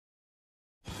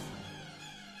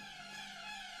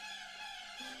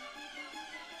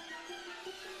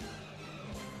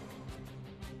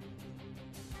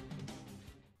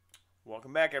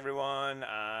Welcome back, everyone.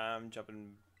 I'm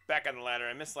jumping back on the ladder.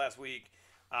 I missed last week.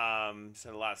 Just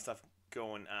had a lot of stuff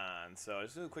going on, so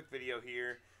just do a quick video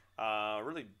here.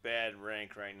 Really bad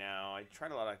rank right now. I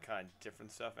tried a lot of kind of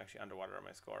different stuff. I'm actually underwater on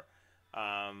my score.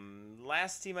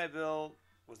 Last team I built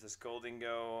was this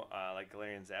Goldingo, like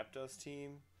Galarian Zapdos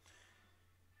team.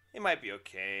 It might be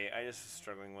okay. I just was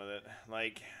struggling with it.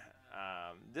 Like,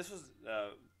 this was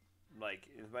like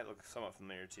it might look somewhat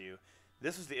familiar to you.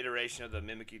 This was the iteration of the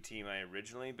Mimikyu team I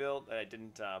originally built that I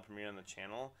didn't premiere on the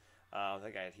channel. I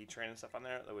think I had Heat Train and stuff on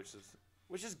there,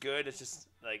 which is good. It's just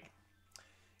like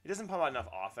it doesn't pump out enough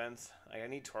offense. Like I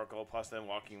need Torkoal, plus then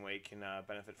Walking Weight can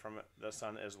benefit from the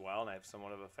sun as well, and I have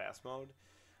somewhat of a fast mode.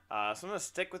 So I'm gonna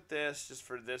stick with this just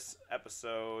for this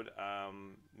episode.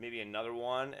 Maybe another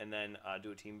one, and then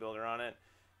do a team builder on it,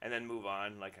 and then move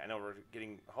on. Like I know we're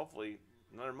getting hopefully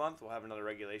another month. We'll have another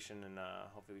regulation, and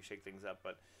hopefully we shake things up,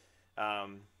 but.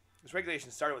 This regulation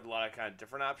started with a lot of kind of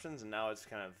different options, and now it's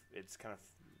kind of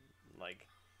like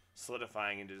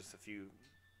solidifying into just a few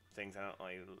things I don't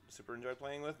really super enjoy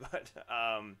playing with. But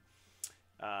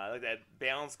like that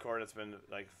balance cord that's been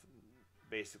like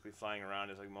basically flying around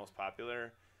is like most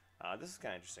popular. This is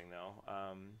kind of interesting though.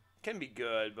 Can be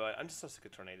good, but I'm just so sick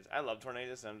of Tornadus. I love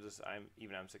Tornadus, and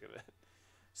I'm sick of it.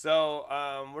 So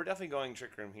we're definitely going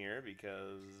Trick Room here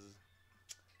because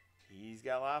he's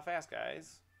got a lot of fast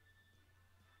guys.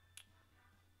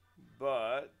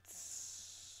 But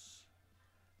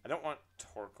I don't want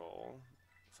Torkoal,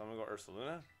 so I'm going to go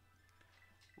Ursaluna.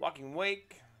 Walking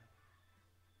Wake.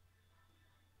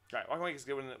 Alright, Walking Wake is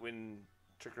good when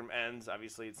Trick Room ends.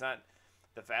 Obviously, it's not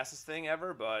the fastest thing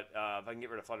ever, but if I can get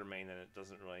rid of Flutter Mane, then it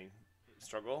doesn't really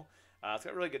struggle. It's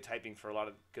got really good typing for a lot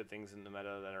of good things in the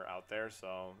meta that are out there,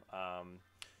 so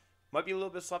might be a little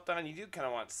bit slept on. You do kind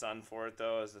of want Sun for it,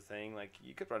 though, as the thing. Like,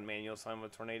 you could run Manual Sun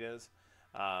with Tornadoes.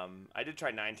 I did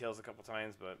try Ninetales a couple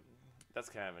times, but that's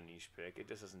kind of a niche pick. It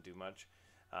just doesn't do much.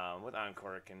 With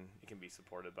Encore, it can be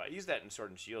supported, but I used that in Sword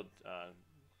and Shield.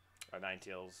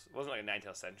 Ninetales, it wasn't like a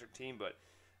Ninetales centric team, but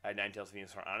I had Ninetales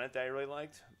Venusaur on it that I really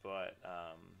liked. But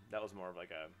that was more of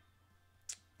like a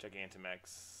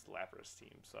Gigantamax Lapras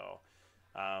team. So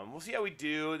we'll see how we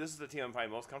do. This is the team I'm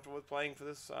probably most comfortable with playing for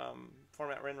this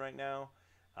format we're in right now.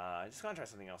 I just want to try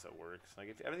something else that works. Like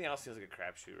if everything else feels like a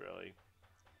crapshoot, really.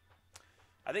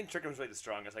 I think Trick Room's really the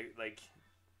strongest. Like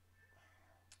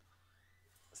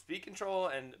speed control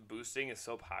and boosting is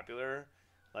so popular.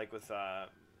 Like with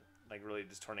like really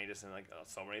just Tornadus and like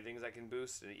so many things that can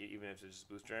boost, even if it's just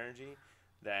booster energy.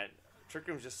 That Trick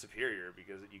Room's just superior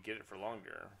because you get it for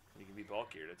longer. You can be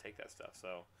bulkier to take that stuff.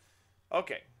 So,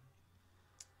 okay.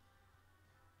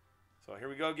 So here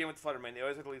we go again with the Flutter Mane. They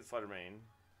always have to leave the Flutter Mane.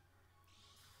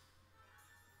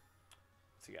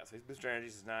 So yeah, so his booster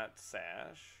energies is not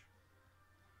Sash.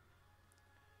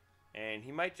 And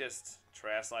he might just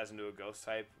Terrasilize into a Ghost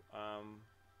type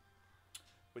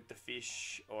with the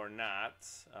fish or not.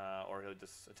 Or he'll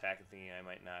just attack and thinking I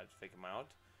might not fake him out.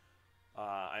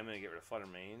 I'm going to get rid of Flutter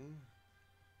Mane.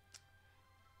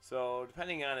 So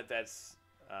depending on if that's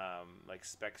like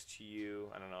specs to you,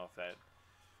 I don't know if that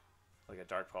like a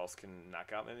Dark Pulse can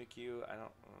knock out Mimikyu.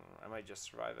 I might just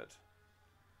survive it.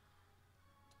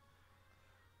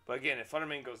 But again, if Flutter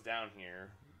Mane goes down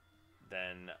here,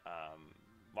 then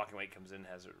Walking Weight comes in,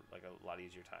 has like a lot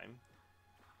easier time.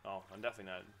 Oh, I'm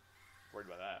definitely not worried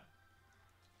about that.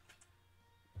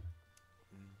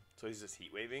 So he's just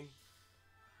heat waving.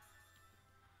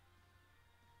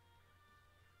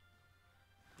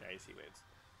 Yeah, he's heat waves.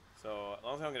 So as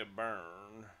long as I'm gonna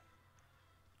burn.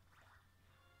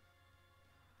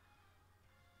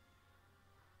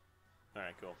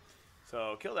 Alright, cool.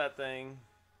 So kill that thing.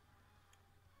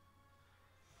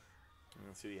 And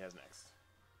let's see what he has next.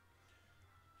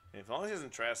 And as long as he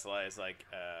doesn't Terrasilize, like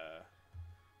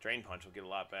Drain Punch will get a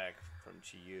lot back from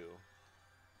Chi-Yu.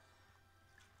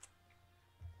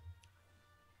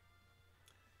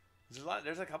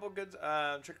 There's a couple good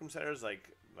Trick Room setters like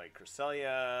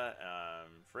Cresselia,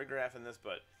 Farigiraf in this,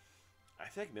 but I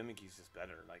feel like Mimikyu's just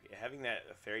better. Like having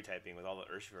that fairy typing with all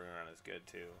the Urshifu around is good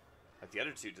too. Like the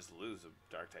other two just lose a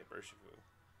dark type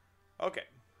Urshifu. Okay.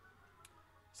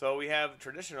 So we have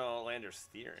traditional Landorus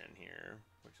Theron here,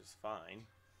 which is fine.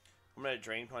 I'm going to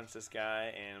Drain Punch this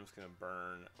guy, and I'm just going to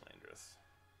burn Landorus.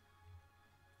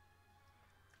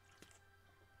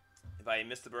 If I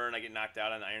miss the burn, I get knocked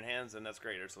out on Iron Hands, then that's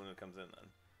great. Ursaluna comes in then.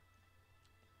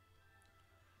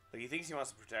 Like he thinks he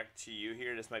wants to protect Chi-Yu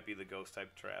here. This might be the Ghost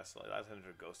type Terrasilize. I was headed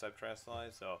to Ghost type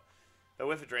Terrasilize, so but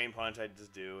with a Drain Punch, I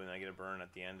just do, and I get a burn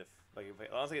at the end. As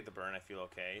long as I get the burn, I feel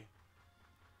okay.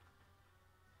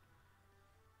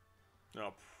 And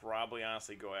I'll probably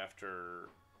honestly go after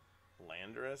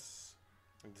Landorus.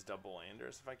 Just double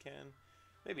Landers if I can.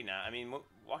 Maybe not. I mean,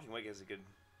 Walking Wake is a good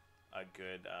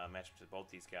matchup to both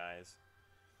these guys.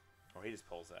 Or he just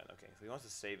pulls that. Okay, so he wants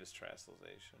to save his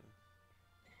Terastallization.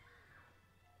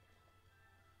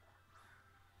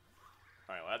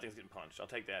 Alright, well that thing's getting punched. I'll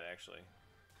take that actually.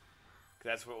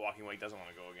 Because that's what Walking Wake doesn't want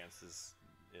to go against is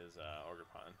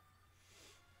Ogerpon.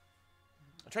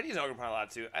 I tried to use Ogerpon a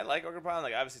lot too. I like Ogerpon.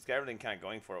 Like obviously it's got everything kind of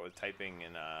going for it with typing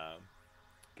and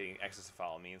getting access to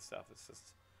follow me and stuff. It's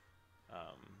just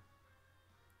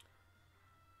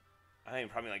I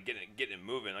think probably like getting it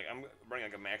moving. Like I'm running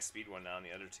like a max speed one now on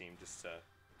the other team just to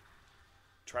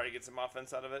try to get some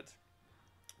offense out of it.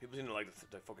 People seem to like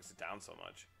to focus it down so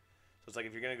much. So it's like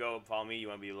if you're gonna go follow me, you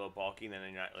want to be a little bulky, and then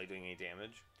you're not really doing any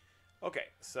damage. Okay,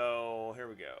 so here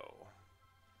we go.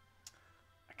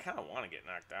 I kind of want to get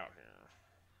knocked out here.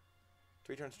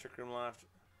 3 turns Trick Room left.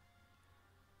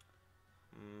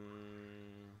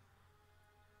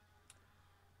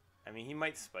 I mean, he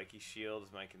might Spiky Shield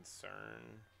is my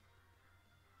concern.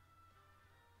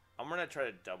 I'm gonna try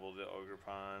to double the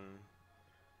Ogerpon.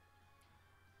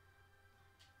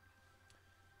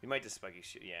 He might just Spiky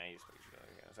Shield. Yeah, he's Spiky Shield.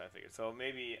 Okay, that's what I figured. So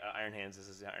maybe Iron Hands. This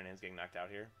is Iron Hands getting knocked out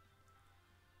here.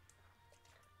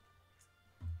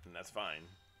 And that's fine.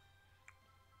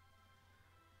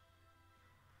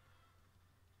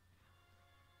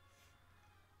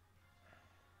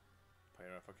 Play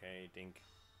it off. Okay, dink.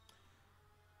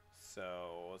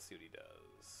 So let's see what he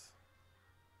does.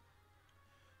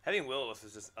 Having Will-O-Wisp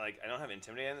is just like I don't have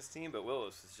Intimidate on this team, but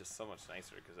Will-O-Wisp is just so much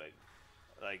nicer because I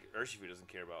like Urshifu doesn't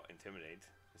care about Intimidate.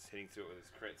 He's hitting through it with his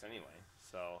crits anyway.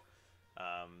 So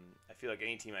I feel like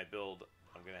any team I build,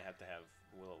 I'm gonna have to have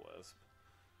Will-O-Wisp.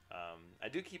 I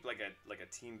do keep like a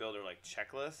team builder like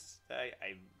checklist that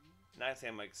I not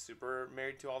saying I'm like super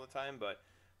married to all the time, but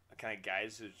kind of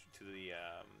guides to the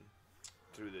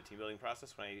through the team building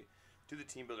process. When I do the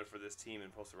team builder for this team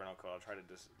and post a rental code, I'll try to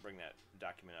just bring that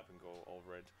document up and go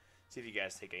over it. See if you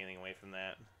guys take anything away from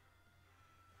that.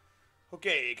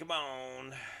 Okay, come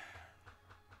on.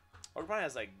 Ogerpon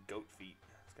has like goat feet.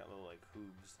 It's got little like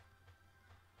hooves.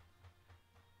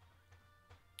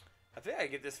 I think I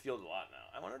get this field a lot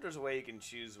now. I wonder if there's a way you can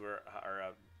choose where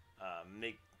or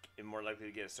make it more likely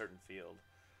to get a certain field.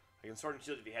 Like in Sword and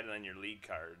Shield, if you had it on your league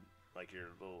card, like your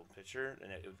little picture,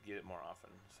 then it would get it more often.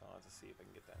 So I'll have to see if I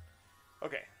can get that.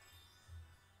 Okay.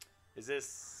 Is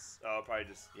this... Oh, probably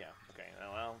just... Yeah, okay.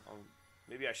 Well,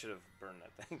 maybe I should have burned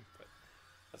that thing, but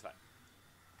that's fine.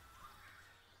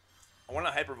 I want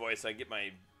a Hyper Voice so I get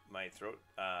my throat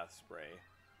spray.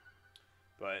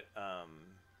 But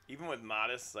even with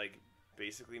Modest, like,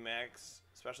 basically max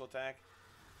special attack,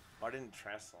 I didn't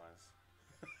Terastallize.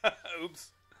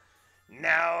 Oops. No,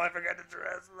 I forgot to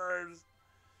Terastallize.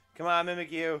 Come on,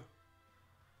 Mimikyu.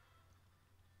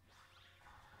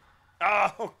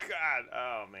 Oh God!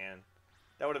 Oh man,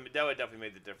 that would definitely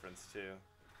made the difference too.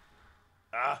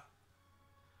 Ah.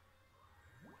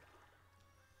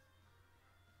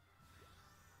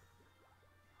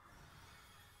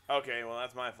 Okay, well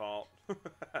that's my fault.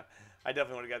 I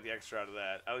definitely would have got the extra out of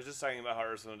that. I was just talking about how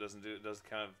Ursula does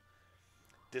kind of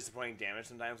disappointing damage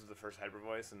sometimes with the first Hyper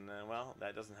Voice, and well,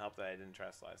 that doesn't help that I didn't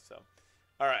Terastallize. So,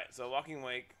 all right, so Walking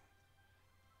Wake.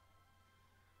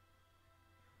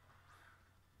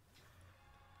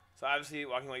 So obviously,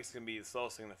 Walking Wake is going to be the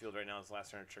slowest thing in the field right now. It's the last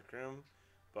turn of Trick Room,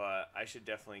 but I should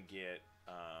definitely get.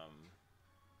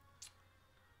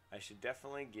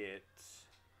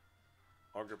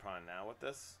 Ogerpon now with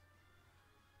this.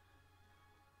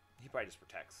 He probably just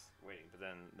protects, waiting. But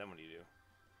then what do you do?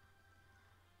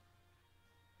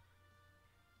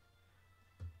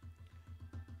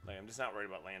 Like I'm just not worried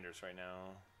about Landers right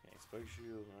now. Yeah, Spike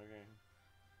Shield. Okay.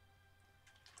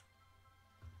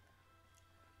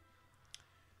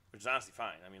 Which is honestly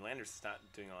fine. I mean, Landers is not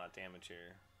doing a lot of damage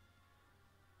here.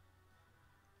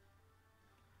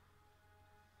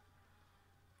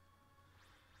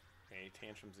 Okay,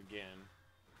 tantrums again.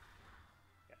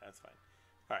 Yeah, that's fine.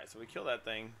 Alright, so we kill that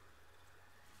thing.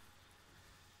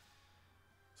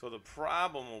 So the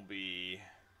problem will be...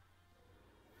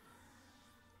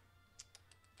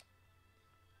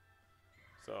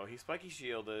 So he's Spiky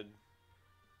Shielded.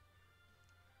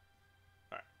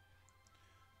 Alright.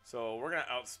 So we're going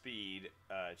to outspeed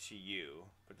Chi-Yu,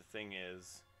 but the thing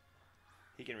is,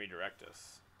 he can redirect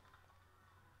us.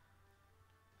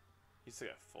 He's still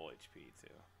got full HP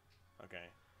too. Okay.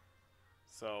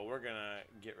 So we're going to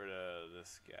get rid of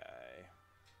this guy.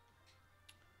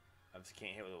 Obviously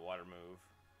can't hit with a water move.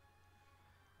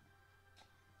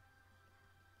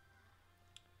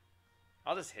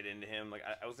 I'll just hit into him. Like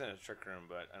I was gonna Trick Room,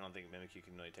 but I don't think Mimikyu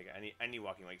can really take it. I need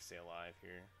Walking Wake to stay alive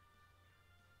here.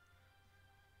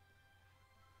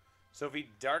 So if he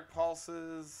Dark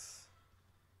Pulses...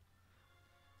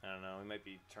 I don't know. We might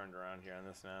be turned around here on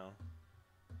this now.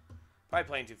 Probably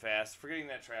playing too fast. Forgetting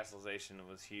that Terastallization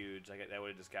was huge. That would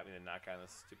have just got me to knock on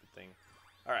this stupid thing.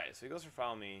 Alright, so he goes for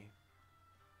Follow Me.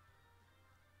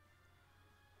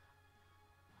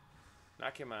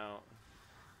 Knock him out.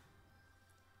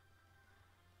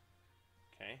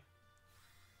 Okay.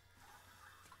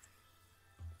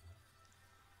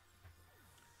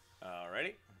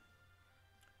 Alrighty.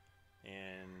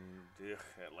 And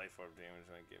that life orb damage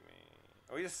might get me.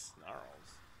 Oh, he just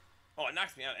snarls. Oh, it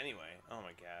knocks me out anyway. Oh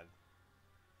my god.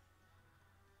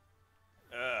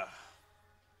 Ugh.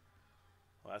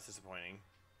 Well, that's disappointing.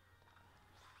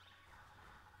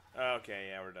 Okay,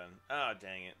 yeah, we're done. Oh,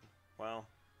 dang it. Well,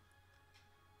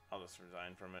 I'll just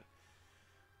resign from it.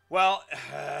 Well,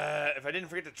 if I didn't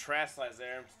forget to Terastallize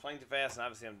there, I'm playing too fast, and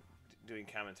obviously I'm doing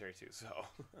commentary too, so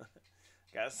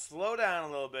gotta slow down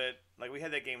a little bit. Like, we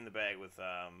had that game in the bag with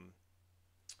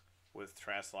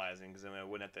Terastallizing, because then I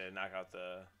wouldn't have to knock out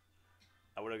the...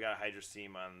 I would have got Hydra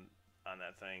Steam on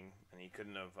that thing, and he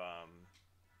couldn't have...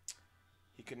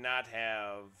 he could not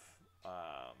have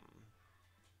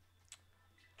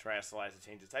Terastallized to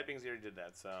change his typings. He already did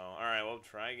that, so... Alright, we'll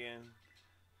try again.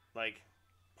 Like...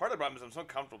 Part of the problem is I'm so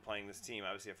comfortable playing this team.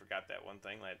 Obviously, I forgot that one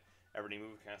thing. Like, every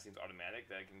move kind of seems automatic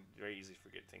that I can very easily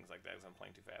forget things like that because I'm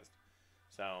playing too fast.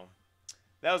 So,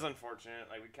 that was unfortunate.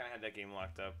 Like, we kind of had that game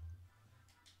locked up.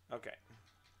 Okay.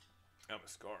 Oh, my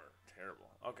score.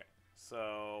 Terrible. Okay.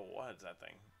 So, what is that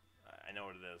thing? I know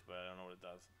what it is, but I don't know what it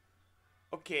does.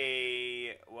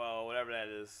 Okay. Well, whatever that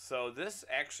is. So, this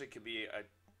actually could be a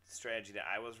strategy that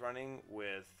I was running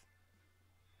with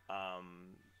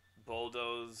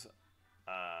Bulldoze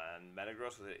and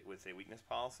Metagross with a weakness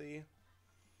policy.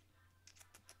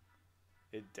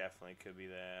 It definitely could be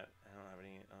that. I don't have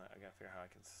any... I gotta figure out how I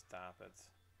can stop it.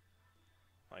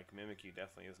 Like, Mimikyu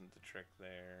definitely isn't the trick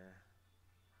there.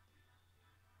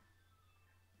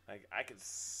 Like, I could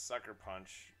Sucker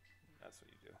Punch. That's what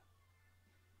you do.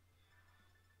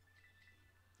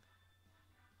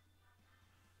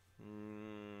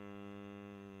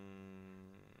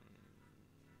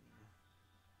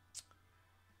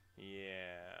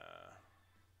 Yeah.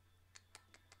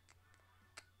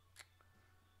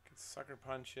 Could Sucker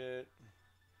Punch it.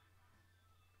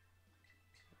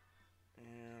 Yeah,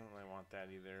 I don't really want that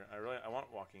either. I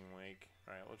want Walking Wake.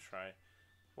 Alright,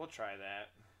 we'll try that.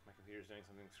 My computer's doing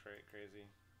something crazy.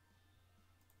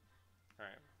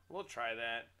 Alright, we'll try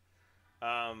that.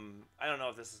 I don't know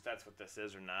if that's what this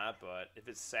is or not, but if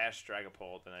it's Sash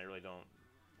Dragapult, then I really don't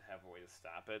have a way to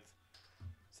stop it.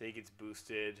 So he gets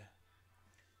boosted.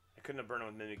 I couldn't have burned him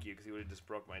with Mimikyu because he would have just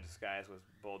broke my disguise with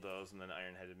Bulldoze and then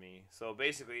Iron-Headed me. So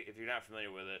basically, if you're not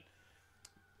familiar with it,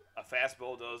 a fast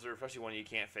Bulldozer, especially one you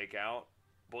can't fake out,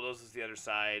 bulldozes the other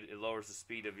side, it lowers the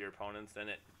speed of your opponents, then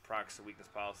it procs the weakness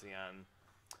policy on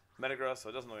Metagross, so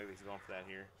it doesn't look like he's going for that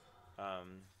here.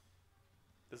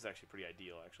 This is actually pretty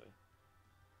ideal, actually.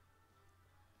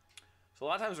 So a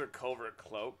lot of times we're Covert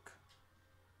Cloak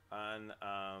on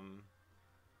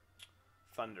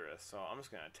Thundurus, so I'm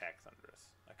just going to attack Thundurus.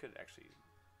 I could actually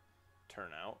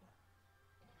turn out.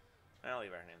 I'll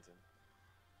leave Iron Hands in.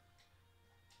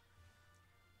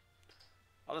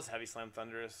 I'll just Heavy Slam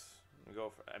Thundurus and go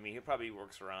for... I mean, he probably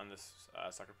works around this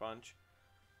Sucker Punch.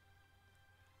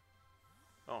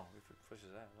 Oh, he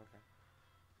pushes that. Okay.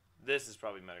 This is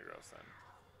probably Metagross then.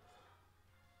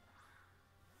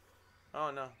 Oh,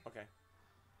 no. Okay.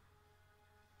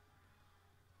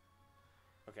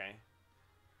 Okay.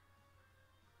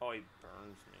 Oh, he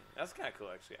burns me. That's kind of cool,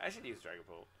 actually. I should use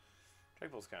Dragapult.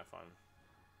 Dragapult's kind of fun.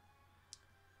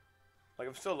 Like,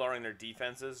 I'm still lowering their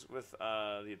defenses with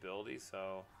the ability,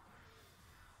 so...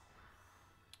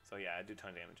 So, yeah, I do a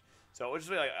ton of damage. So, which is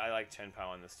really, like, I like Chenpao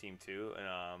on this team, too. And,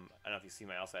 I don't know if you see,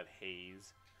 I also had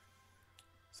Haze.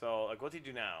 So, like, what do you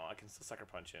do now? I can still Sucker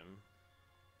Punch him.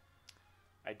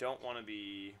 I don't want to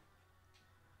be...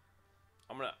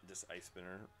 I'm going to just Ice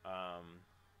Spinner.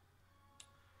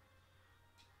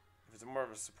 If it's more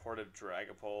of a supportive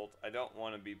Dragapult, I don't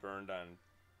want to be burned on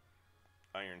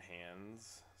Iron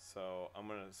Hands, so I'm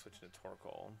going to switch to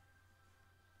Torkoal.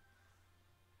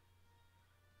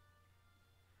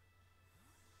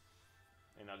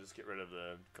 And I'll just get rid of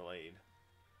the Glade.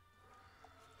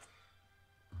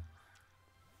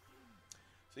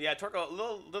 So yeah, Torkoal,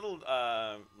 little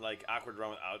like awkward run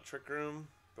without Trick Room,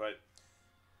 but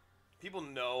people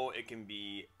know it can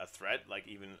be a threat, like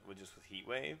even with Heat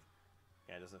Wave.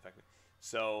 Yeah, it doesn't affect me.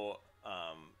 So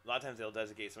a lot of times they'll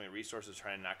designate so many resources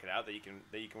trying to knock it out that you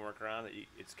can work around.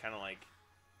 It's kind of like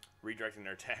redirecting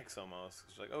their attacks almost.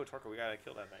 It's like, oh, Torkoal, we gotta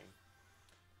kill that thing.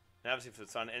 And obviously for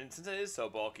the sun, and since it is so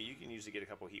bulky, you can usually get a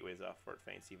couple heat waves off before it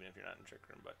faints, even if you're not in Trick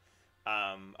Room. But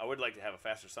I would like to have a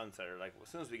faster sunsetter. Like as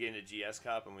soon as we get into GS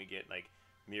Cup and we get like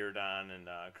Mirrodon and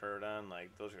Currodon,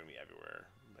 like those are gonna be everywhere.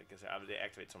 Like I said, they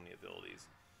activate so many abilities.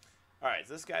 All right,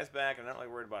 so this guy's back. I'm not really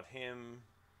worried about him.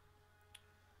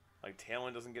 Like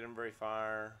Tailwind doesn't get him very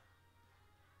far.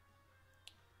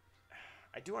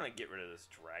 I do want to get rid of this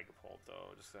Dragapult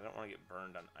though, just 'cause I don't want to get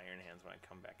burned on Iron Hands when I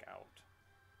come back out.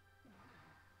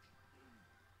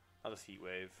 I'll just Heat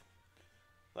Wave.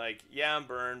 Like, yeah, I'm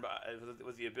burned, but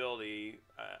with the ability,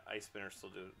 Ice Spinner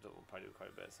will probably do quite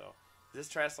a bit. So, is this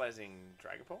Terastallizing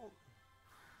Dragapult?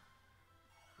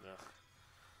 Ugh.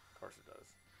 Of course it does.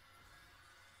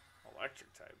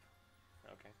 Electric type.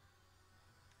 Okay.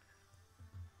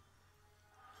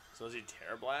 So is he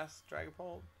Terra Blast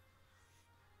Dragapult?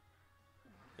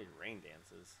 He Rain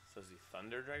Dances. So is he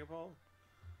Thunder Dragapult?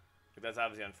 Like, that's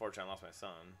obviously unfortunate. I lost my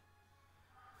son.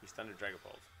 He's Thunder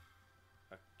Dragapult.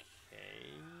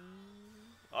 Okay.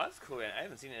 Oh, that's cool. I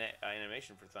haven't seen an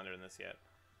animation for Thunder in this yet.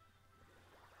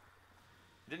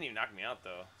 It didn't even knock me out,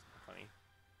 though. It's funny.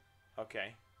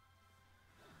 Okay.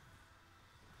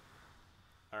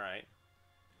 Alright.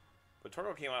 But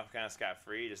Torkoal came off kind of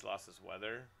scot-free. Just lost his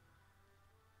weather.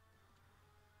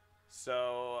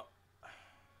 So...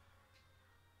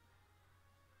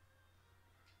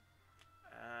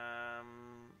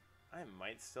 I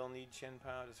might still need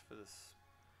Chien-Pao just for this...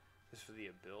 Just for the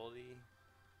ability.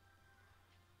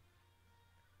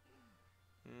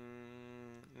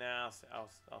 Nah,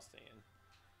 I'll stay in.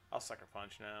 I'll Sucker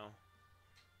Punch now.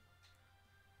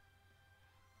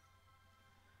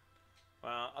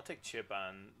 Well, I'll take Chip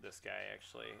on this guy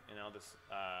actually, and I'll just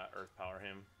Earth Power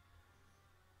him.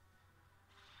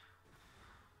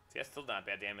 See, that's still not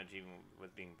bad damage even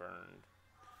with being burned.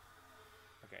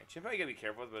 Okay, Chip you gotta be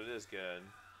careful with, but it is good.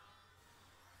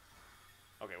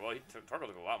 Okay, well, Torkoal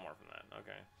took a lot more from that.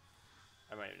 Okay.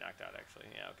 I might have knocked out, actually.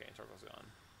 Yeah, okay, Torkoal's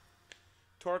gone.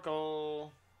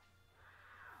 Torkoal!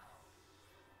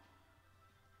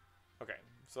 Okay,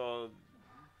 so...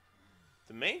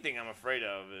 The main thing I'm afraid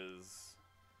of is...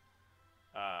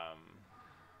 The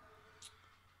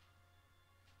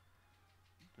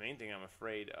main thing I'm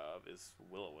afraid of is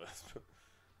Will-O-Wisp.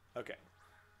 Okay.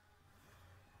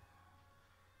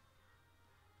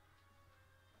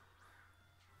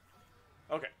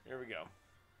 Okay, here we go.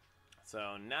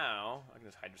 So now I can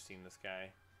just Hydro Steam this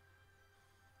guy,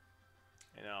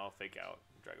 and I'll fake out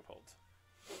Dragapult.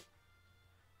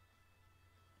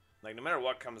 Like no matter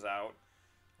what comes out,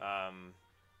 I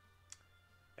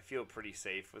feel pretty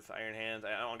safe with Iron Hands.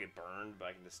 I don't want to get burned, but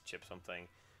I can just chip something.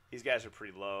 These guys are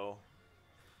pretty low.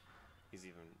 He's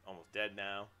even almost dead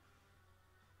now.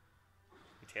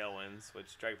 He Tailwinds,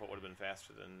 which Dragapult would have been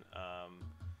faster than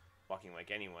Walking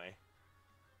Like anyway.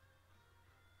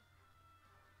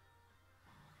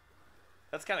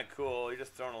 That's kind of cool. You're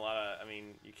just throwing a lot of... I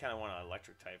mean, you kind of want an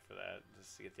electric type for that,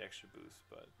 just to get the extra boost.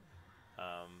 But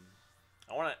I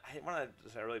want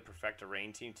to really perfect a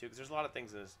rain team too, because there's a lot of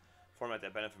things in this format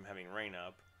that benefit from having rain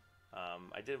up.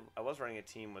 I was running a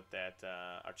team with that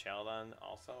Archaladon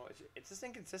also. It's just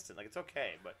inconsistent. Like it's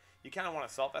okay, but you kind of want to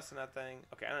Assault Vest in that thing.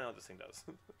 Okay, I don't know what this thing does.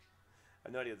 I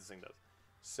have no idea what this thing does.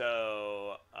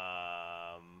 So,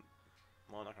 well,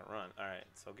 I'm not gonna run. All right,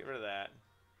 so get rid of that.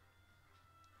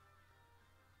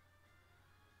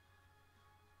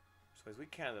 So as we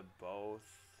kind of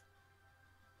both,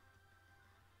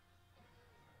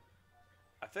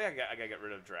 I think I gotta get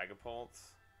rid of Dragapult,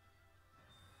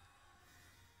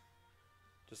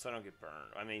 just so I don't get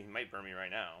burned. I mean, he might burn me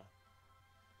right now.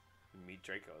 Meet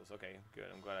Dracos. Okay, good.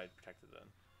 I'm glad I protected them.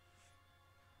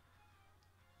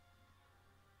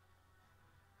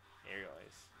 Aerial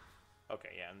Ice. Okay,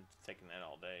 yeah, I'm taking that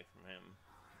all day from him.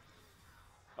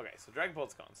 Okay, so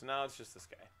Dragapult's gone. So now it's just this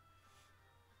guy.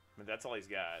 But that's all he's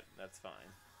got. That's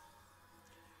fine.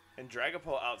 And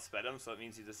Dragapult outsped him, so it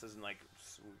means this isn't like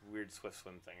weird Swift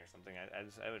Swim thing or something. I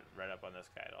haven't read up on this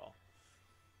guy at all.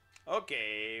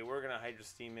 Okay, we're gonna Hydro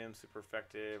Steam him, super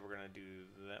effective. We're gonna do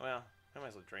that. Well, I might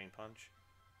as well Drain Punch,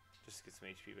 just to get some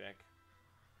HP back.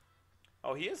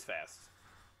 Oh, he is fast.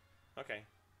 Okay.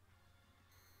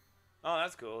 Oh,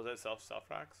 that's cool. Is that self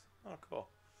rocks? Oh, cool.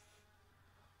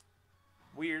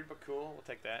 Weird, but cool. We'll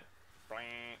take that.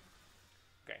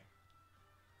 Okay.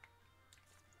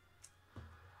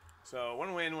 So,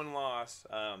 one win, one loss.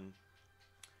 I'm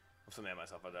so mad at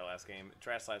myself about that last game.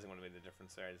 Terastallizing would have made the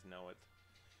difference there. I just know it.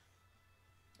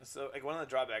 So, like, one of the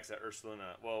drawbacks that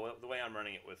Ursaluna... Well, the way I'm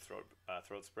running it with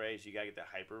throat spray is you gotta get the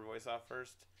hyper voice off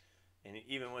first. And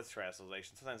even with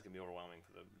Terastallization, sometimes it can be overwhelming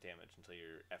for the damage until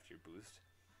you're after your boost.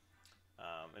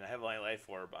 And I have my Life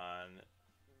Orb on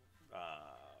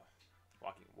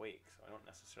Walking Wake, so I don't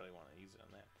necessarily want to use it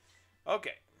on that.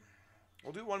 Okay.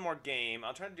 We'll do one more game.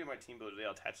 I'll try to do my team builder today.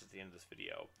 I'll attach it at the end of this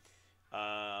video.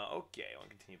 Okay, I want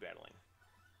to continue battling.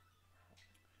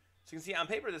 So you can see on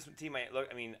paper this team might look.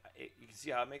 I mean, you can see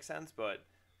how it makes sense, but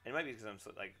it might be because I'm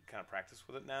so, like kind of practiced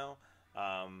with it now.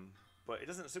 But it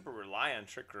doesn't super rely on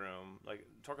Trick Room. Like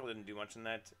Torkoal didn't do much in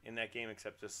that game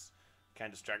except just kind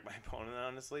of distract my opponent,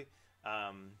 honestly.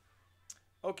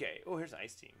 Okay. Oh, here's an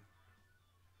Ice Team.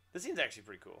 This team's actually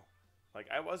pretty cool. Like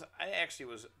I actually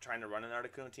was trying to run an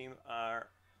Articuno team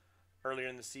earlier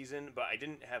in the season, but I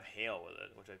didn't have Hail with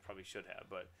it, which I probably should have.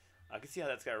 But I can see how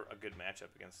that's got a good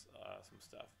matchup against some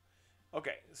stuff.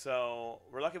 Okay, so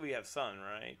we're lucky we have Sun,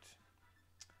 right?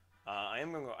 I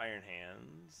am gonna go Iron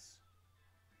Hands.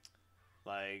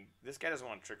 Like this guy doesn't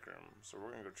want Trick Room, so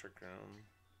we're gonna go Trick Room.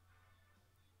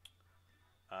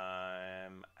 I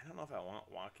don't know if I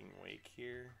want Walking Wake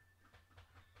here.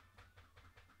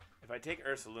 If I take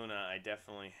Ursaluna, I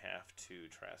definitely have to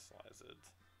Terastallize it.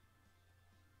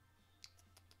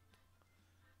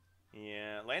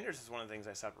 Yeah, Landers is one of the things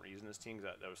I stopped using this team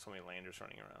because there was so many Landers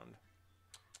running around.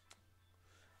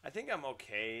 I think I'm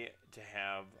okay to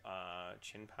have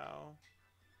Chinpao.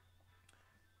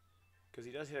 Because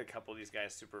he does hit a couple of these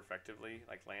guys super effectively,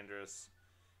 like Landorus,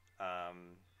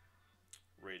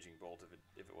 Raging Bolt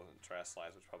if it wasn't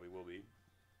Terastallized, which probably will be.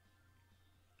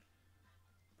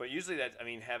 But usually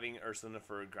having Ursaluna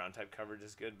for ground type coverage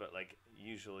is good, but like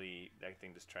usually that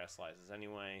thing just Terastallizes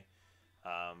anyway.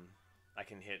 I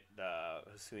can hit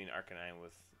Hisuian Arcanine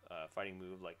with fighting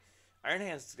move. Like Iron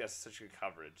Hands got such good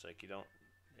coverage. Like you don't,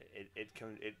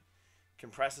 it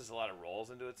compresses a lot of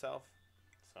rolls into itself.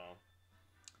 So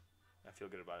I feel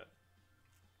good about it.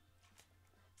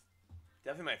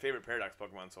 Definitely my favorite Paradox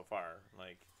Pokemon so far.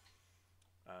 Like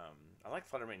I like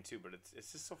Fluttermane too, but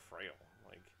it's just so frail.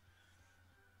 Like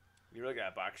you really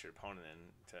gotta box your opponent in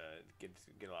to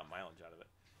get a lot of mileage out of it.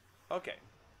 Okay.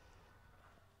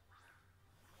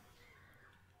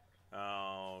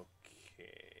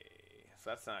 Okay. So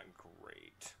that's not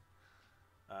great.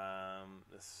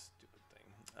 This stupid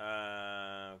thing.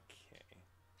 Okay.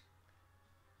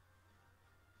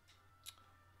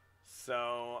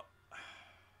 So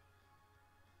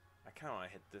I kind of want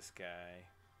to hit this guy.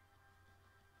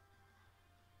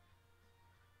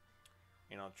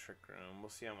 You know, Trick Room. We'll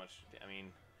see how much. I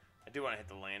mean, I do want to hit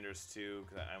the Landers too,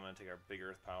 because I'm going to take our big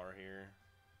Earth Power here.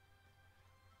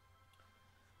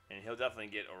 And he'll definitely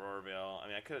get Aurora Veil. I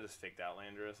mean, I could have just faked out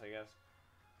Landorus, I guess.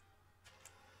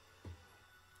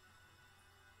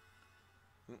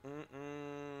 I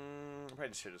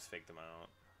probably should have just faked them out.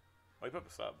 Oh, he put up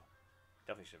a sub.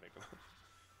 Definitely should have faked them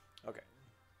out. Okay.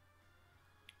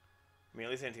 I mean,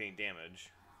 at least I didn't take any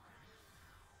damage.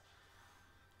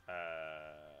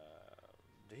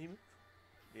 Did he move?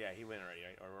 Yeah, he went already,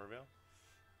 right? Aurora Veil?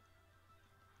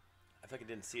 I feel like I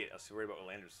didn't see it. I was worried about what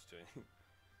Landers was doing.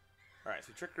 Alright,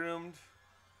 so Trick Roomed.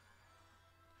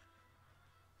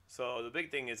 So the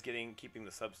big thing is keeping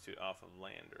the substitute off of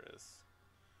Landorus.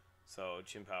 So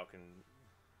Chinpao can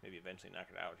maybe eventually knock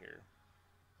it out here.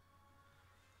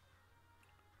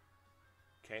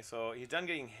 Okay, so he's done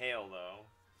getting Hail though.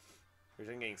 He's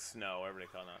done getting Snow, whatever they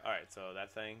call it now. Alright, so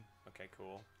that thing. Okay,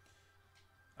 cool.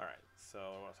 Alright, so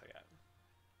what else I got?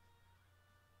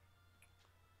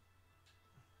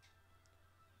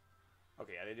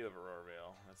 Okay, yeah, they do have Aurora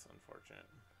Veil. That's unfortunate.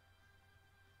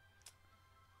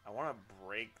 I want to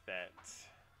break that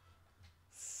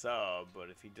sub, but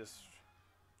if he just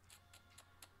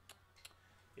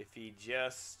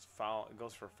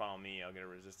goes for Follow Me, I'll get a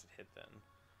resisted hit then.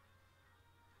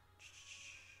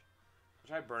 I'll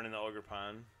try burning the Ogre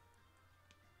Pond.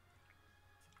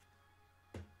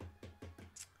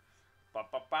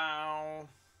 Ba-ba-bow.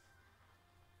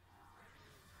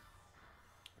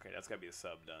 Okay, that's got to be a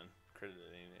sub done.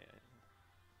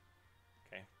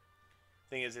 Okay.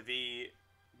 Thing is, if he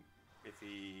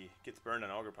gets burned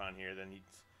on Ogerpon here, then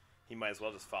he might as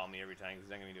well just follow me every time because he's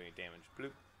not gonna be doing any damage.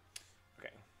 Bloop.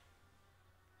 Okay.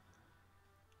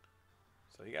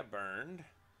 So he got burned.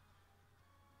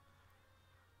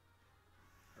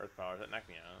 Earth Power. That knocked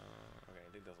me out. Okay,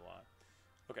 I think does a lot.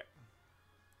 Okay.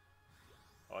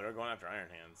 Oh, they're going after Iron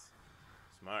Hands.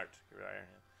 Smart. Get rid of Iron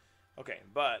Hands. Okay,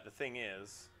 but the thing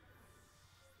is,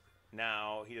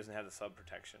 now he doesn't have the sub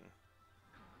protection.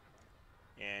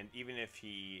 And even if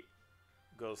he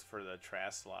goes for the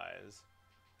Terastallize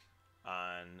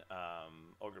on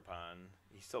Ogerpon,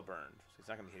 he's still burned. So he's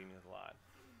not going to be hitting me with a lot.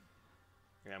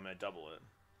 And I'm going to double it.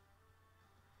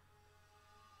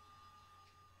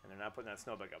 And they're not putting that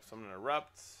snow back up. So I'm going to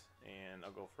Erupt, and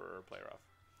I'll go for Play Rough.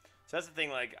 So that's the thing,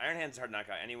 like, Iron Hand's hard to knock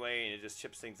out anyway, and it just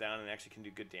chips things down and actually can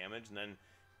do good damage. And then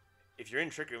if you're in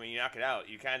Trick Room and you knock it out,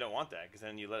 you kind of don't want that because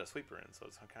then you let a sweeper in, so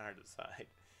it's kind of hard to decide.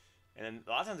 And then a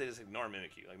lot of times they just ignore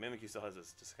Mimikyu. Like Mimikyu still has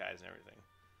its disguise and everything.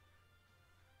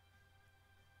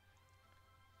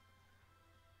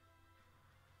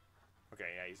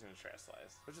 Okay, yeah, he's gonna Trash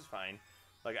Slice, which is fine.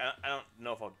 Like I don't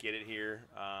know if I'll get it here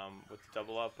with the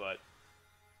double up, but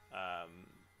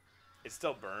it's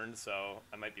still burned, so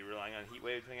I might be relying on Heat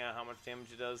Wave depending on how much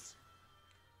damage it does.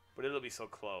 But it'll be so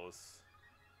close.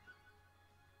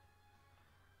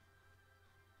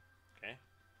 Okay.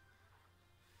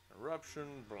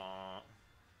 Eruption, blanc.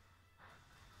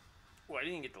 Oh, I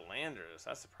didn't get the Landers.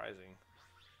 That's surprising.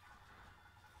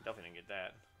 Definitely didn't get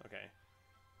that. Okay.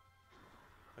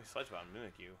 Oh, Sledge Bomb,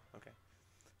 Mimikyu. Okay.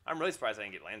 I'm really surprised I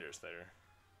didn't get Landers there.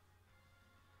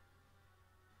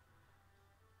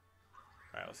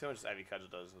 Alright, let's see how much Ivy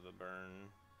Cudgel does with a burn.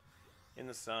 In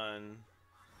the sun.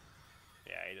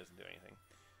 Yeah, he doesn't do anything.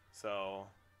 So,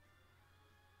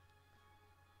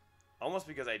 almost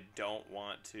because I don't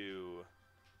want to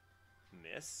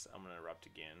miss, I'm going to Erupt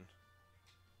again.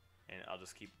 And I'll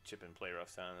just keep chipping Play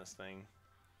Roughs down on this thing.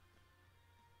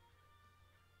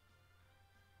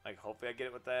 Like, hopefully I get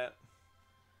it with that.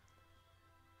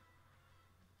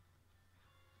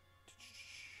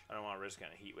 I don't want to risk on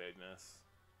a Heat Wave miss.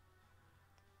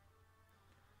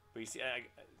 But you see,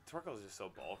 Torkoal is just so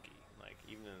bulky. Like,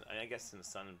 even in, I guess in the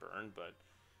sun and burn, but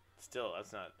still,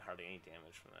 that's not hardly any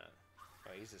damage from that.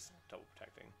 Oh, he's just double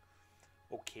protecting.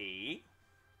 Okay.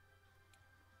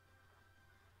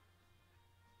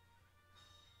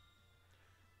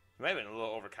 You might have been a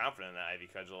little overconfident in that Ivy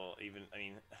Cudgel. Even, I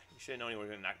mean, you should have known he was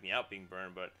going to knock me out being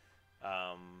burned, but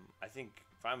I think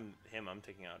if I'm him, I'm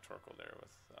taking out Torkoal there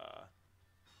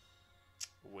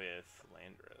with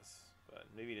Landorus. But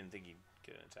maybe he didn't think he'd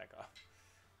get an attack off.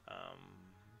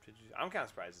 I'm kind of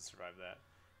surprised it survived that.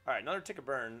 Alright, another Tick of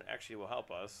Burn actually will help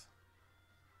us.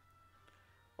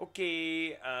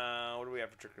 Okay, what do we have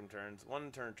for Trick Room turns?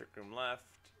 One turn Trick Room left.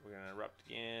 We're going to Erupt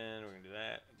again. We're going to do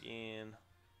that again.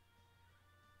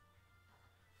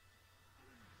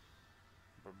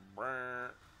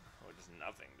 Oh, just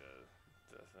nothing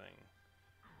to the thing.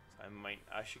 So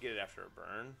I should get it after a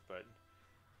burn, but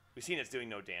we've seen it's doing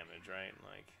no damage, right?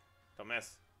 Like, don't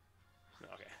miss. No,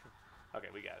 okay. Okay,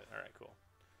 we got it. Alright, cool.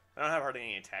 I don't have hardly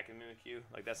any attack in Mimikyu.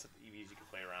 Like, that's the EVs you can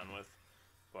play around with.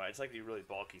 But it's like to be really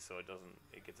bulky so it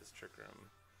gets its Trick Room.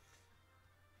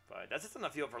 But that's just on the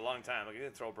field for a long time. Like, you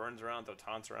can throw burns around, throw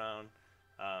taunts around.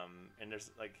 And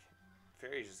there's, like,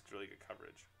 Fairy's just really good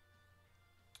coverage.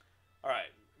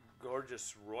 Alright,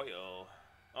 Gorgeous Royal.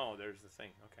 Oh, there's the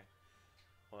thing. Okay.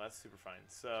 Well, that's super fine.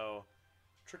 So,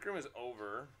 Trick Room is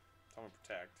over. So I'm going to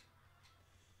Protect.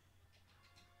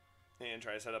 And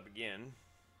try to set up again.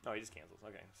 Oh, he just cancels.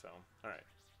 Okay, so, alright.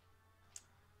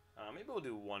 Maybe we'll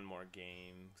do one more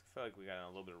game. I feel like we got a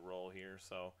little bit of roll here.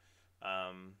 So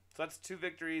that's 2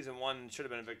 victories, and 1 should have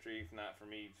been a victory, if not for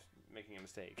me making a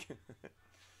mistake.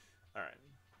 Alright,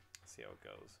 let's see how it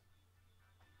goes.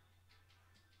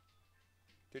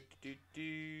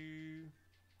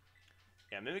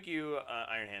 Yeah, Mimikyu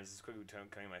Iron Hands is quickly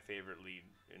becoming my favorite lead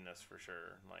in this for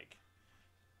sure. Like,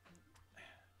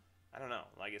 I don't know.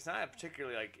 Like, it's not a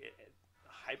particularly like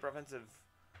hyper offensive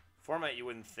format you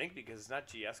wouldn't think because it's not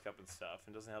GS Cup and stuff.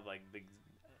 It doesn't have like big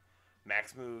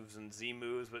max moves and Z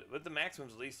moves, but with the max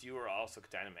moves, at least you are also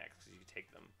Dynamax because you can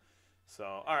take them. So,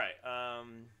 all right.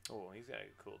 Oh, he's got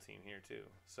a cool team here too.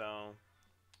 So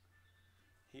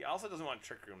he also doesn't want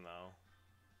Trick Room though.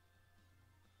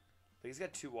 But he's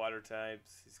got 2 water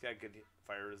types. He's got good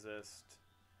fire resist.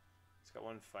 He's got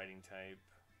 1 fighting type.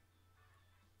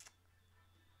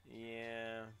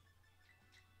 Yeah.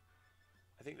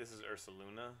 I think this is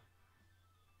Ursaluna.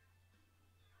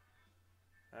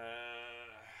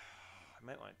 I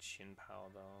might want Chin-Pow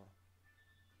though.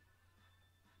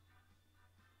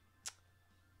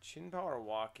 Chin-Pow or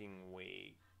Walking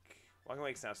Wake? Walking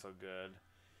Wake's not so good.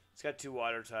 He's got 2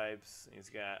 water types. He's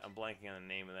got, I'm blanking on the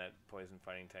name of that poison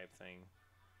fighting type thing.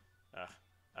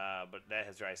 But that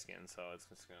has dry skin, so it's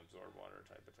just going to absorb water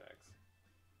type attacks.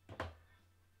 What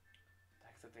the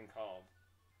heck's that thing called?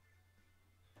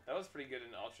 That was pretty good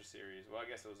in the Ultra Series. Well, I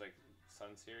guess it was like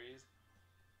Sun Series,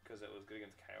 because it was good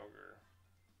against Kyogre.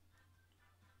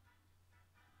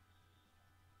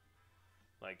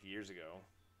 Like years ago.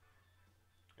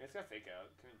 It's got Fake Out.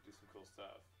 It can do some cool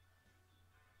stuff.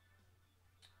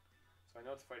 So I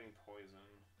know it's fighting poison.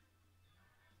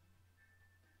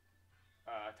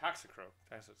 Toxicroak.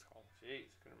 That's what it's called.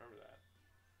 Jeez, couldn't remember that.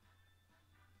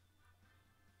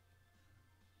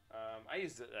 I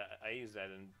used that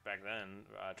back then.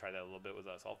 I tried that a little bit with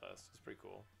Sulfest. It's pretty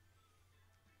cool.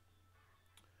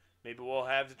 maybe we'll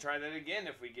have to try that again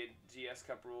if we get GS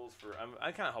Cup rules for.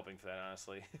 I'm kind of hoping for that,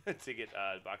 honestly, to get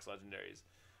box legendaries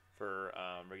for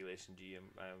regulation G.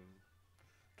 I'm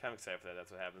kind of excited for that.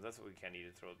 That's what happens. That's what we kind of need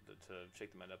to throw to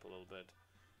shake the mind up a little bit.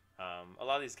 A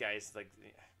lot of these guys, like,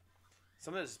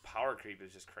 some of this power creep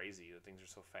is just crazy. The things are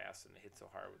so fast and they hit so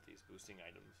hard with these boosting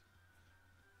items.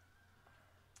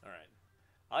 All right,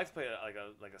 I like to play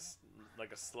like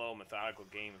a slow, methodical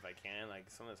game if I can. Like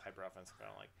some of this hyper offense, I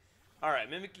don't like. All right,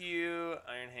 Mimic You,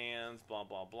 Iron Hands, blah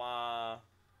blah blah.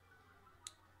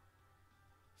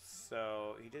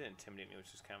 So he did intimidate me,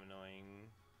 which is kind of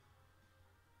annoying.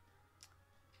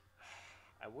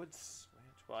 I would switch.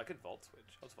 Well, I could Vault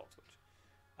Switch. Let's Vault Switch.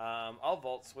 I'll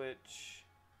Vault Switch.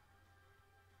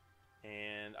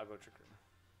 And I'll go Trick Room.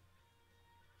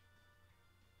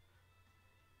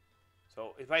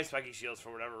 So if I Spiky Shields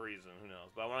for whatever reason, who knows?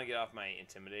 But I want to get off my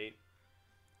Intimidate.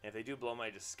 And if they do blow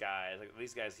my Disguise, like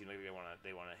these guys seem like they want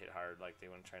to hit hard, like they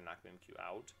want to try and knock MQ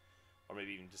out, or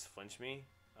maybe even just flinch me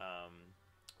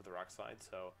with a Rock Slide.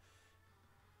 So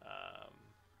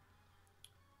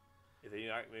if they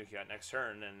knock MQ out next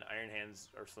turn, then Iron Hands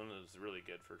or Slim is really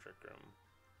good for Trick Room.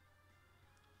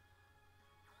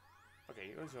 Okay,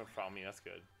 you're going to follow me. That's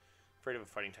good. Afraid of a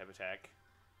fighting type attack.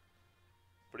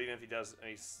 But even if he does,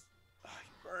 he's... Oh, he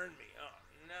burned me. Oh,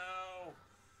 no.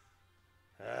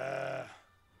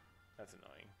 That's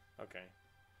annoying. Okay.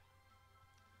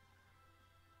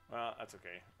 Well, that's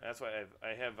okay. That's why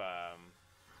I have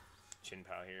Chin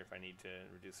Pow here if I need to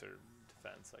reduce their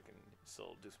defense. I can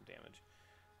still do some damage.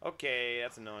 Okay,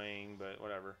 that's annoying, but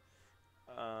whatever.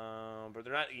 But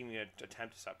they're not even going to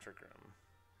attempt to stop Trick Room.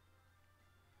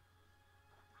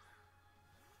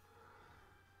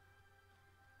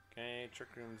 Okay, Trick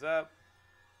Room's up.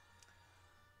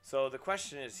 So the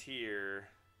question is here.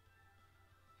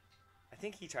 I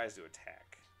think he tries to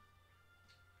attack.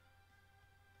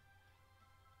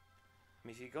 I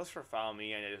mean, if he goes for Follow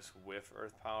Me and I just whiff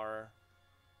Earth Power,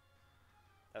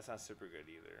 that's not super good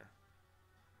either.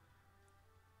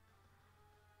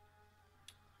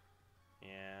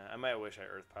 Yeah, I might wish I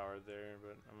Earth Powered there,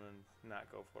 but I'm going to not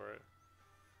go for it.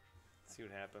 See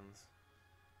what happens.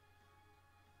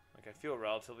 Like, I feel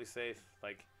relatively safe.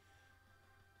 Like,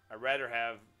 I'd rather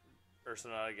have Ursa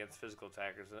against physical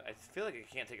attackers. I feel like I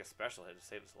can't take a special hit to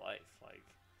save his life. Like,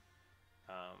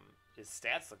 his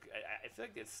stats look... I feel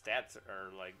like his stats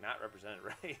are, like, not represented,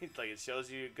 right? Like, it shows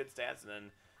you good stats, and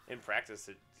then in practice,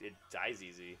 it dies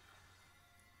easy.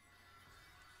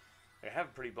 Like, I have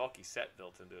a pretty bulky set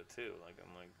built into it, too. Like,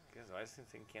 I'm like, guess I just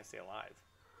think he can't stay alive.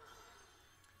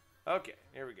 Okay,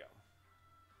 here we go.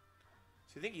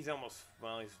 So you think he's almost...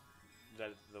 Well, he's... Is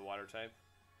that the water type?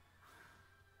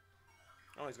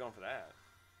 Oh, he's going for that.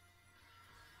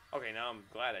 Okay, now I'm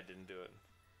glad I didn't do it.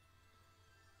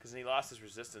 Because he lost his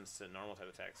resistance to normal type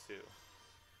attacks, too.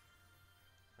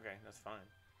 Okay, that's fine.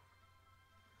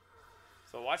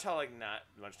 So watch how, like, not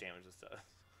much damage this does.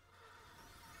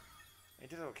 It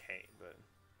did okay, but...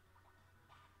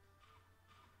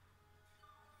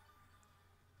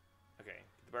 Okay,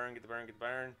 get the burn, get the burn, get the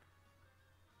burn.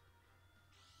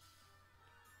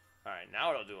 Alright, now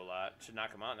it'll do a lot. Should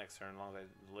knock him out next turn as long as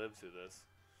I live through this.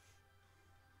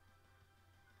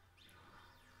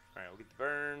 Alright, we'll get the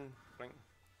burn. Blink.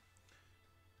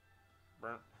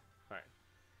 Burn. Alright.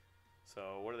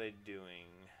 So, what are they doing?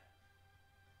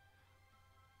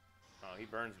 Oh, he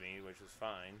burns me, which is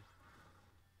fine.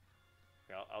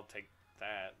 Okay, I'll take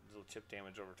that. A little chip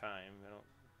damage over time. I don't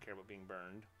care about being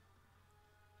burned.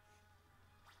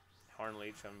 Horn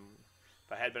Leech,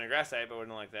 if I had been a grass type, I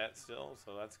wouldn't like that still,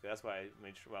 so that's good. That's why I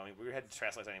made sure. Well, I mean, we had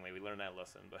Trash Slice anyway. We learned that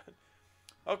lesson, but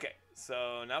okay.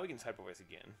 So now we can Hyper Voice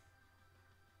again.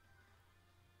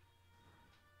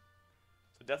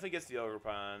 So definitely gets the Ogre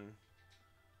Pond.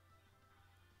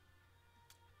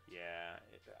 Yeah.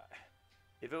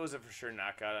 If it was a for sure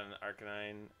knockout on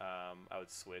Arcanine, I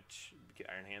would switch, get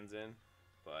Iron Hands in,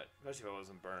 but especially if I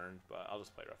wasn't burned. But I'll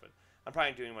just play rough it. I'm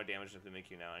probably doing more damage if they make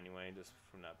you now anyway, just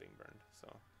from not being burned.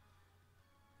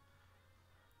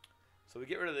 So we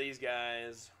get rid of these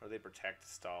guys, or they protect,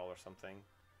 stall, or something.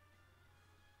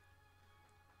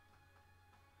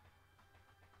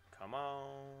 Come on.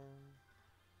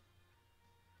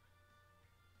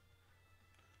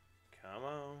 Come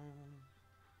on.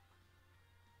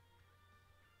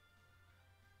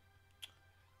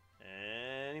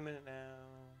 Any minute now.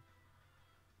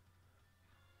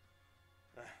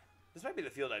 This might be the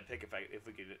field I'd pick if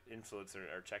we could influence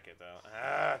or check it though.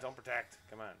 Ah, don't protect.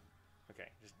 Come on. Okay,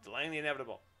 just delaying the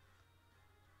inevitable.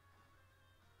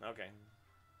 Okay.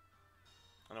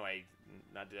 I don't know why I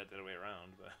not do that the other way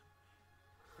around, but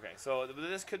okay. So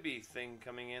this could be thing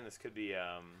coming in. This could be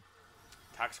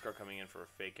Toxicrow coming in for a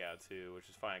fake out too, which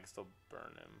is fine. I can still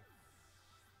burn him.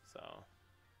 So.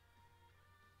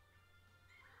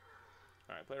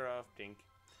 Alright, play her off. Dink.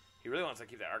 He really wants to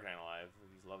keep that Arcanine alive.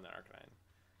 He's loving that Arcanine.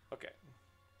 Okay.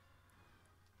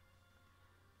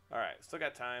 Alright, still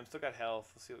got time. Still got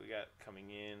health. Let's see what we got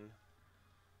coming in.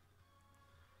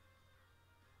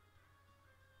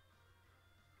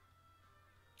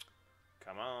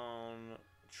 Come on.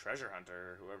 Treasure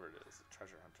Hunter. Whoever it is.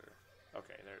 Treasure Hunter.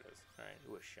 Okay, there it is. Alright,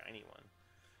 ooh, a shiny one.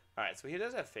 Alright, so he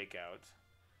does have fake out.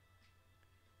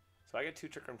 So I get 2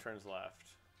 Trick Room turns left.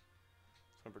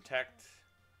 So I'm going to protect.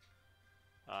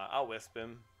 I'll Wisp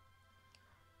him.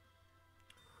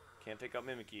 Can't take out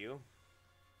Mimikyu.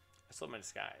 I still have my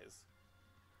Disguise.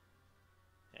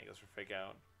 Yeah, he goes for fake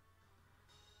out.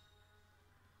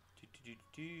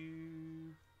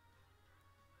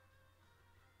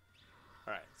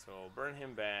 Alright, so I'll burn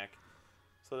him back.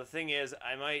 So the thing is,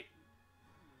 I might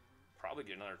probably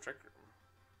get another Trick Room.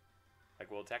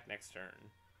 Like, we'll attack next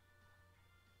turn.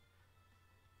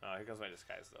 Oh, here comes my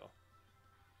Disguise, though.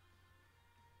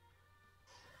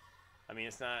 I mean,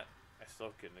 it's not... I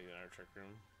still couldn't get another Trick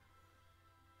Room.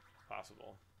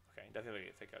 Possible. Okay, definitely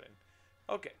get fake out in.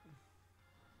 Okay.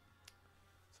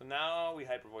 So now we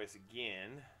Hyper Voice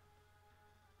again.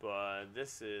 But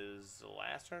this is the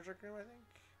last turn of Trick Room, I think.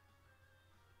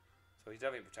 So he's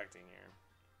definitely protecting here.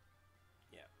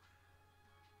 Yeah.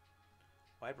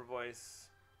 Well, Hyper Voice.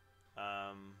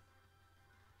 I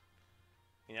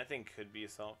mean, that thing could be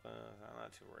Assault. I'm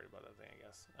not too worried about that thing, I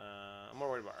guess. I'm more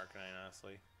worried about Arcanine,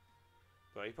 honestly.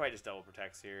 But he probably just double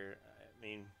protects here. I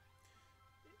mean,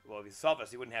 well, if he's Assault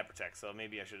Vest, he wouldn't have Protect, so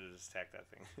maybe I should have just attacked that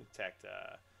thing.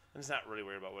 I'm just not really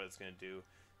worried about what it's going to do.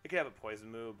 It could have a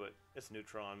Poison move, but it's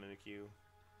neutral on Mimikyu.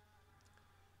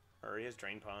 Or he has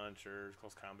Drain Punch or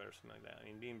Close Combat or something like that. I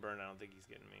mean, being burned, I don't think he's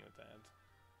getting me with that.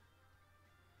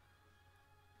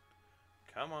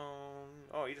 Come on.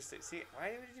 Oh, you just see,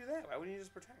 why would you do that? Why wouldn't you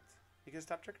just protect? You can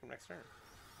stop tricking him next turn.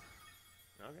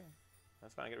 Okay.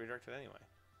 That's fine. I get redirected anyway.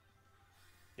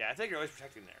 Yeah, I think you're always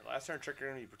protecting there. Last turn, trick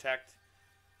him, you protect.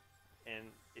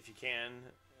 And if you can,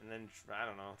 and then, I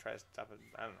don't know, try to stop it.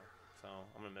 I don't know. So,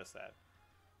 I'm going to miss that.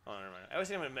 Oh, never mind. I always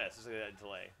think I'm going to miss. Just like that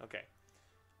delay. Okay.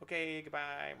 Okay,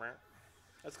 goodbye.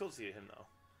 That's cool to see him, though.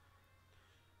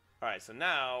 Alright, so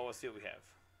now, let's see what we have.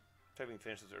 Typing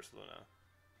finishes Ursaluna.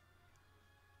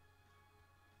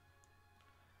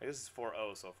 Like, this is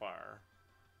 4-0 so far.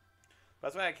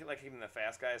 But that's why I like keeping the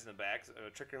fast guys in the back. So,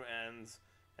 Trick Room ends,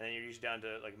 and then you're usually down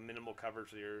to like minimal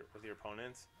coverage with your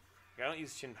opponents. Like, I don't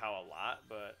use Chin Pow a lot,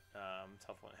 but it's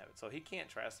helpful to have it. So he can't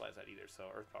Terastallize that either. So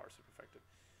Earth Power is super effective.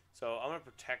 So I'm gonna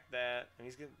protect that, and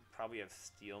he's gonna probably have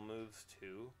Steel moves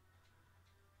too.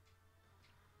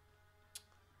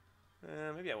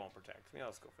 Maybe I won't protect. Maybe I'll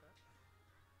just go for that.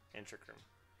 And Trick Room.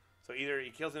 So either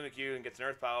he kills Mimikyu and gets an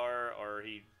Earth Power, or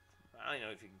he... I don't even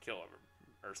know if he can kill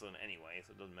Ursaluna anyway,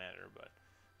 so it doesn't matter, but...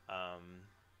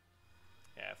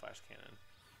 yeah, Flash Cannon.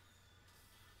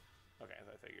 Okay, as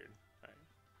I figured. Alright.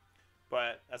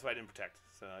 But that's why I didn't protect,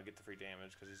 so I'll get the free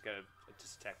damage, because he's got to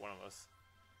just attack one of us.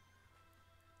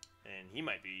 And he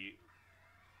might be...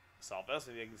 Assault Vest,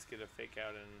 maybe I can just get a fake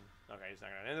out and... Okay, he's not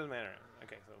gonna... It doesn't matter.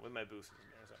 Okay, so with my boost, it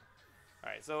doesn't matter, so...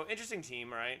 Alright, so interesting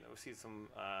team, right? We see some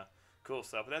cool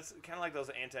stuff, but that's kind of like those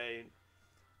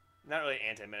not really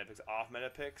anti-meta picks,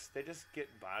 off-meta picks. They just get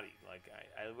bodied. Like,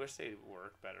 I wish they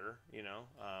work better, you know?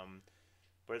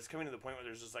 But it's coming to the point where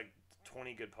there's just like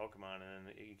 20 good Pokemon,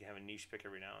 and you can have a niche pick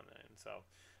every now and then. So,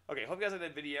 okay, hope you guys liked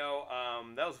that video.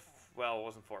 That was, well, it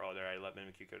wasn't 4-0 there. I let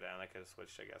Mimikyu go down. I could have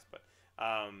switched, I guess, but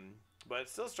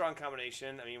it's still a strong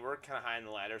combination. I mean, we're kind of high in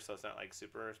the ladder, so it's not like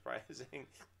super surprising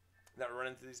that we're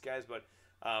running through these guys, but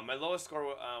my lowest score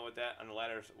with that on the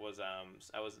ladder was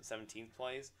I was in 17th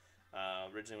place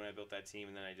originally when I built that team,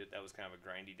 and then that was kind of a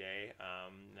grindy day.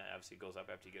 That obviously goes up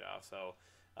after you get off, so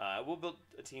we'll do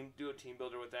a team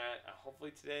builder with that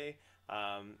hopefully today.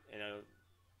 A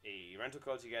rental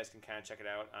code so you guys can kind of check it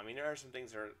out. I mean, there are some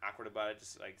things that are awkward about it,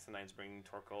 just like sometimes bringing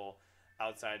Torkoal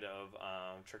outside of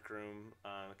Trick Room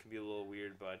can be a little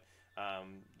weird, but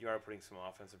you are putting some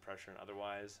offensive pressure in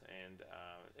otherwise, and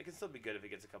it can still be good if it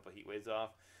gets a couple of heat waves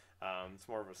off. It's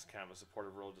more of a kind of a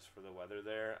supportive role just for the weather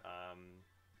there.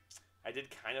 I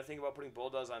did kind of think about putting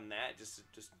Bulldoze on that just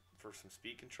for some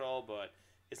speed control, but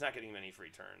it's not getting many free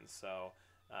turns. So,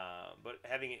 but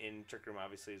having it in Trick Room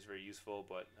obviously is very useful.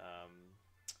 But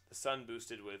the Sun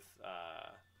boosted with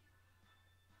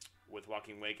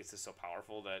Walking Wake is just so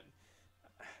powerful that.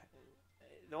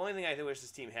 The only thing I wish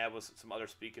this team had was some other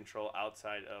speed control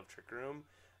outside of Trick Room,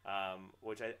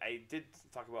 which I did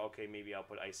talk about, okay, maybe I'll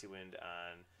put Icy Wind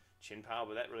on Chin Pow,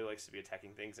 but that really likes to be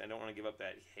attacking things. I don't want to give up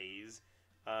that Haze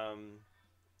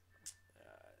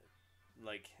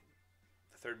Like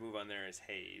the third move on there is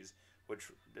Haze,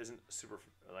 which isn't super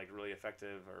like really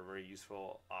effective or very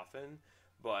useful often.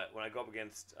 But when I go up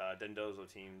against Dondozo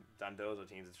teams,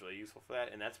 it's really useful for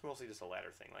that, and that's mostly just a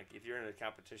ladder thing. Like if you're in a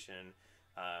competition,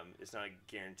 it's not a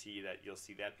guarantee that you'll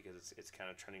see that because it's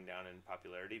kind of trending down in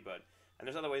popularity. But and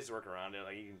there's other ways to work around it,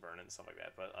 like you can burn it and stuff like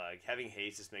that. But having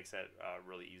haste just makes that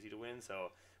really easy to win.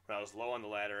 So when I was low on the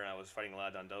ladder and I was fighting a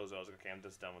lot of Dondozo, I was like, okay, I'm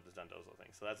just done with this Dondozo thing.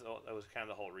 So that was kind of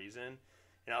the whole reason.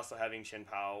 And also having Shen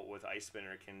Pao with Ice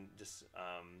Spinner can just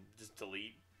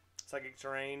delete psychic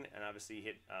terrain and obviously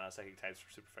hit psychic types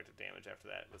for super effective damage after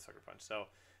that with Sucker Punch. So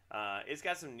it's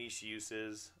got some niche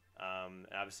uses, and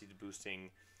obviously boosting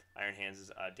Iron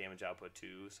Hands' damage output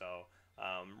too. So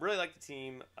really like the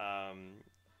team.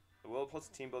 We'll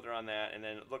post a team builder on that, and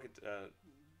then look at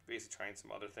basically trying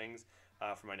some other things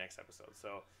for my next episode.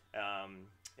 So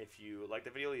if you like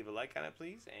the video, leave a like on it,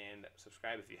 please, and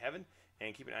subscribe if you haven't.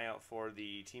 And keep an eye out for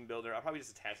the team builder. I'll probably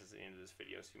just attach this at the end of this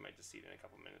video, so you might just see it in a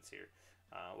couple minutes here.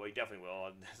 Well, you definitely will.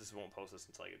 I just won't post this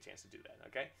until I get a chance to do that,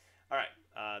 okay? All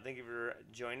right. Thank you for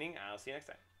joining. I'll see you next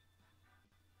time.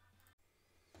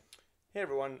 Hey,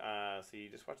 everyone. So you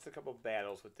just watched a couple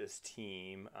battles with this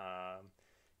team.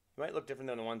 It might look different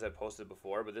than the ones I posted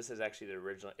before, but this is actually the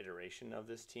original iteration of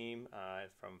this team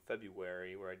from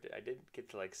February, where I did get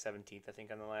to like 17th, I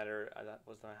think, on the ladder. That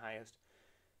was my highest.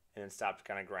 And then stopped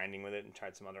kind of grinding with it and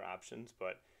tried some other options.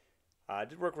 But it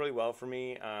did work really well for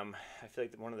me. I feel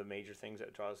like one of the major things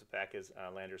that draws it back is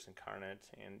Landorus Incarnate,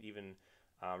 and even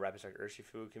Rapid Strike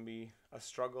Urshifu can be a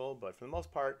struggle. But for the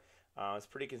most part, it's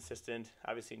pretty consistent.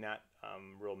 Obviously not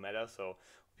real meta, so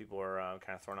people are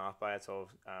kind of thrown off by it. So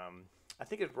I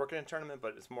think it's working in a tournament,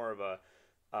 but it's more of a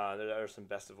there are some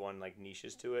best of one like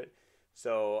niches to it.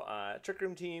 So Trick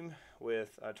Room team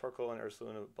with Torkoal and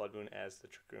Ursaluna Bloodmoon as the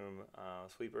Trick Room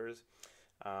sweepers.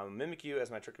 Mimikyu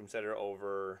as my Trick Room setter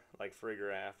over like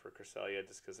Farigiraf or Cresselia,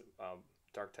 just because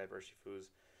Dark type Urshifu's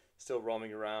still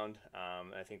roaming around.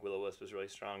 I think Will-O-Wisp is really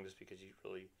strong just because you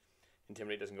really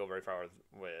Intimidate doesn't go very far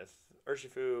with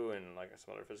Urshifu, and like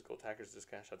some other physical attackers,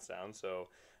 just kind of shuts down. So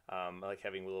I like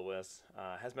having Will-O-Wisp.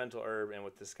 Has Mental Herb, and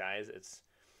with Disguise,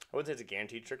 I wouldn't say it's a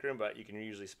guaranteed Trick Room, but you can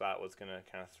usually spot what's going to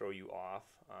kind of throw you off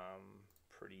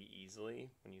pretty easily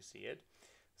when you see it.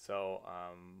 So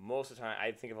most of the time,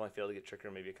 I think I've only failed to get Trick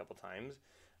Room maybe a couple times.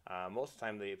 Most of the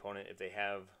time, the opponent, if they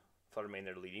have Flutter Mane,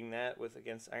 they're leading that with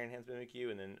against Iron Hands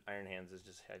Mimikyu, and then Iron Hands is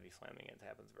just heavy slamming it. It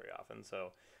happens very often.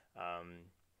 So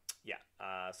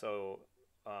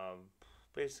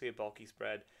basically a bulky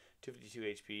spread,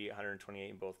 252 HP, 128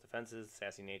 in both defenses,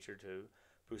 Sassy Nature to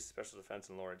boost special defense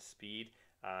and lower its speed.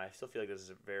 I still feel like this is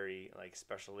a very like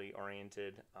specially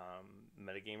oriented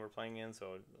metagame we're playing in,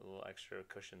 so a little extra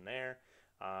cushion there.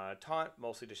 Taunt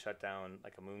mostly to shut down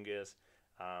like a Moongus,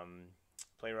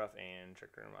 Play Rough, and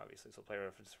Trick Room obviously. So Play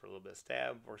Rough just for a little bit of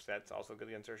stab. Works, that's also good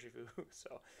against Urshifu.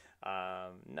 So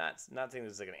not saying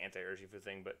this is like an anti-Urshifu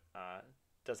thing, but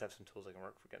does have some tools that can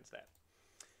work against that.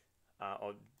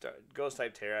 Ghost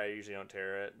type Terra, I usually don't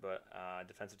Terra it, but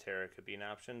defensive Terra could be an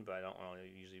option, but I don't really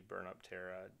usually burn up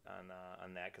Terra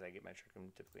on that because I get my Trick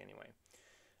Room typically anyway.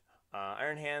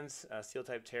 Iron Hands, Steel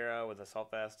type Terra with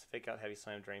Assault Vest, Fake Out, Heavy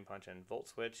Slam, Drain Punch, and Volt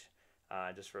Switch.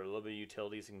 Just for a little bit of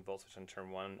utility, so you can Volt Switch on turn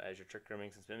 1 as your Trick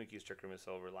Rooming. Since Mimikyu's Trick Room is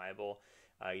so reliable,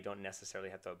 you don't necessarily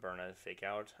have to burn a Fake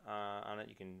Out on it.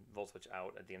 You can Volt Switch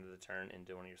out at the end of the turn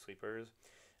into one of your sweepers.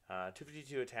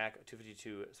 252 attack,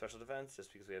 252 special defense,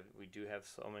 just because we do have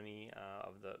so many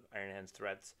of the Iron Hands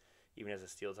threats, even as a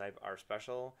Steel type, are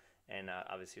special. And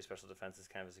obviously special defense is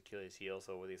kind of his Achilles heel,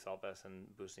 so with the Assault Vest and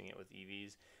boosting it with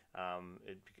EVs,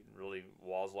 it really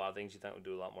walls a lot of things you thought would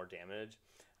do a lot more damage.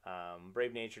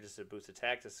 Brave Nature just to boost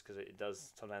attack, just because it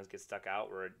does sometimes get stuck out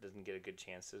where it doesn't get a good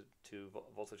chance to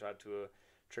Volt Switch out to a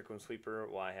Trick Room Sweeper,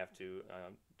 while I have to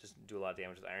just do a lot of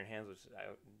damage with Iron Hands, which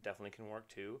definitely can work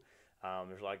too.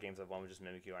 There's a lot of games I've won with just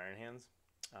Mimikyu Iron Hands.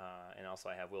 And also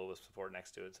I have Will-O-Wisp support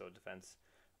next to it, so defense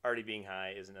already being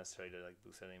high isn't necessarily to like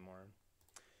boost it anymore.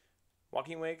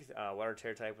 Walking Wake, Water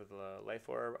Tear type with Life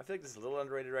Orb. I feel like this is a little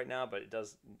underrated right now, but it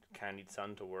does kind of need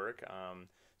Sun to work.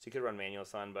 So you could run manual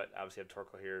Sun, but obviously have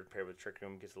Torkoal here paired with Trick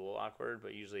Room gets a little awkward,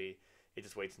 but usually it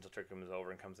just waits until Trick Room is over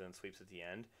and comes in and sweeps at the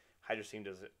end. Hydro Steam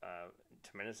does a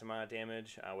tremendous amount of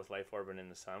damage with Life Orb and in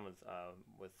the Sun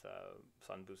with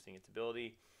Sun boosting its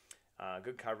ability.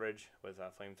 Good coverage with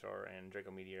Flamethrower and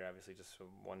Draco Meteor, obviously just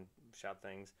one-shot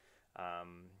things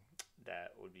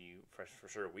that would be for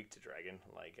sure weak to Dragon,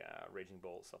 like Raging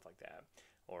Bolt, stuff like that,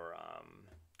 or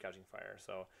Gouging Fire.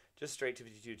 So just straight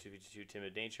 252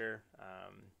 Timid Nature,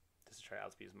 just to try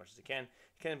outspeed as much as it can.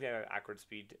 It can be an awkward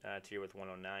speed tier with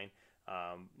 109.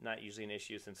 Not usually an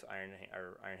issue since Iron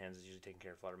Hands is usually taking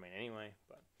care of Fluttermane anyway.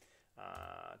 But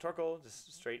Torkoal,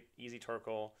 just straight easy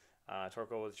Torkoal.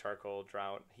 Torkoal with Charcoal,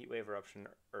 Drought, Heatwave, Eruption,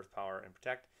 Earth Power, and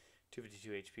Protect.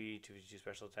 252 HP, 252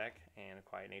 Special Attack, and a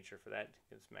Quiet Nature for that.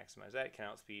 Just maximize that. Can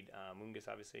outspeed Moongus,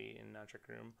 obviously, in Trick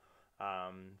Room.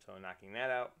 So knocking that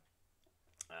out.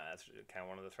 That's kind of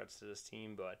one of the threats to this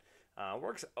team, but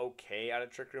works okay out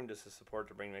of Trick Room just to support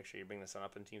to make sure you bring the sun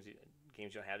up in games you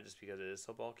don't have it just because it is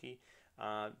so bulky,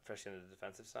 especially on the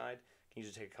defensive side. Can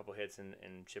usually take a couple hits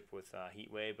and chip with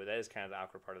Heat Wave, but that is kind of the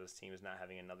awkward part of this team is not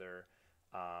having another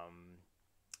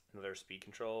speed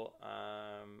control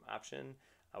option,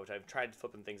 which I've tried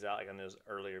flipping things out like on those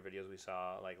earlier videos we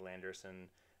saw, like Landorus and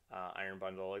Iron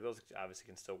Bundle. Like those obviously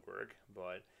can still work,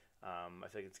 but I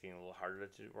feel like it's getting a little harder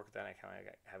to work with that. I kind of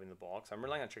like having the bulk, so I'm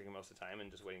relying on tricking most of the time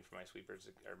and just waiting for my sweepers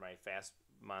or my fast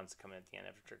mons to come in at the end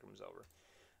after trick room's over.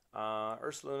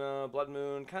 Ursaluna, Blood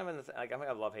Moon, kind of in the I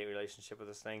have a love-hate relationship with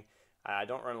this thing. I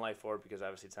don't run Life Orb because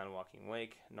obviously it's on Walking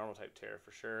Wake. Normal type Terror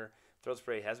for sure. Throat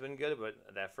Spray has been good, but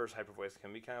that first Hyper Voice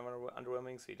can be kind of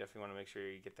underwhelming, so you definitely want to make sure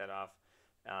you get that off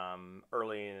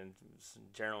early and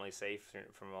generally safe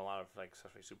from a lot of like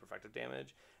especially super effective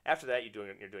damage. After that,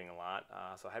 you're doing a lot.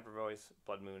 So Hyper Voice,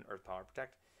 Blood Moon, Earth Power,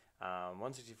 Protect.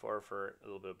 164 for a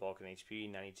little bit of bulk and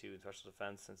HP, 92 in special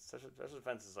defense. Since special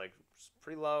defense is like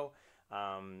pretty low,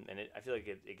 and I feel like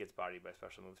it gets bodied by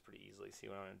special moves pretty easily. So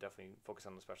you want to definitely focus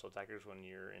on the special attackers when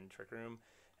you're in Trick Room,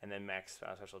 and then max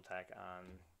special attack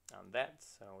on that.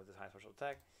 So with this high special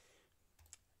attack.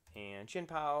 And Chin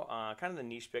Pao, kind of the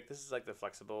niche pick. This is like the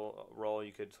flexible role.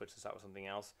 You could switch this out with something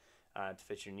else to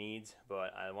fit your needs,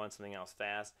 but I wanted something else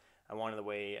fast. I wanted the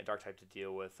way a dark type to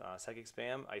deal with Psychic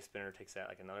Spam. Ice Spinner takes that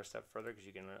like another step further because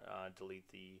you can delete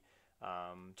the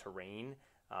terrain.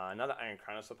 Now that Iron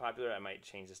Crown is so popular, I might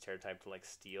change this Terror type to like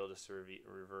Steel just to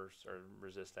reverse or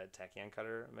resist that Tachyon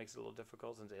Cutter. It makes it a little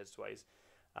difficult since it hits twice.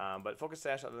 But Focus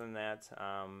Sash, other than that,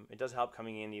 it does help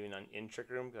coming in even in Trick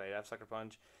Room because I have Sucker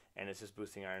Punch, and it's just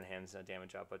boosting Iron Hand's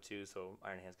damage output too, so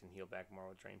Iron Hands can heal back more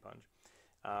with Drain Punch.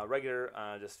 Regular,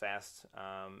 just fast,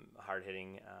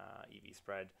 hard-hitting EV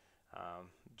spread.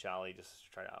 Jolly, just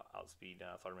try to outspeed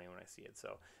Fluttermane when I see it.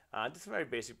 So just a very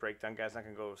basic breakdown, guys. Not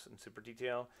going to go in super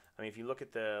detail. I mean, if you look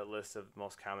at the list of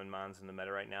most common mons in the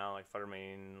meta right now, like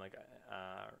Fluttermane, like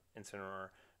Incineroar,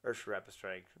 Ursa Rapid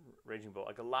Strike, Raging Bolt,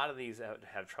 like a lot of these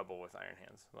have trouble with Iron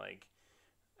Hands. Like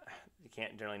you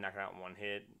can't generally knock it out in one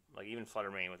hit. Like even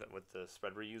Fluttermane with the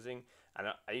spread we're using,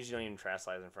 I usually don't even Trash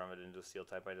Slice in front of it into a Steel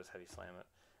type. I just Heavy Slam it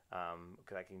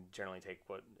because I can generally take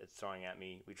what it's throwing at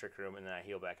me. We Trick Room and then I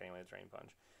heal back anyway with Drain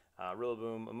Punch.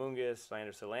 Rillaboom, Amoonguss,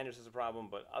 Landorus. So Landorus is a problem,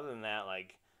 but other than that,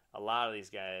 like a lot of these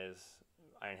guys,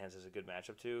 Iron Hands is a good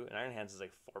matchup too, and Iron Hands is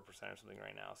like 4% or something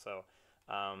right now. So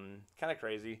kind of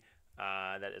crazy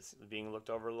that it's being looked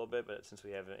over a little bit, but since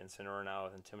we have Incineroar now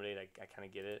with Intimidate, I kind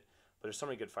of get it. But there's so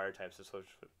many good fire types to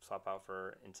swap out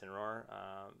for Incineroar.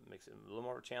 Makes it a little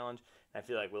more of a challenge. And I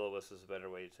feel like Will-O-Wisp is a better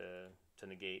way to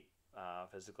negate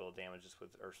physical damages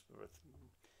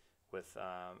with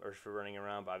Urshifu running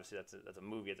around. But obviously that's a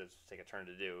move you have to take a turn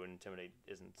to do, and Intimidate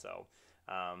isn't. So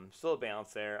still a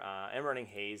balance there. And running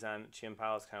Haze on Chin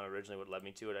Pao is kind of originally what led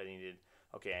me to it. I needed,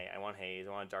 okay, I want Haze,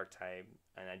 I want a Dark type,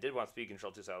 and I did want Speed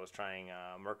Control too, so I was trying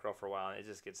Murkrow for a while, and it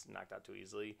just gets knocked out too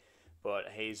easily. But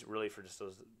Haze really for just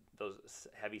those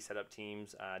heavy setup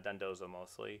teams, Dondozo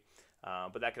mostly.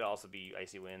 But that could also be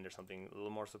Icy Wind or something a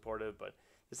little more supportive. But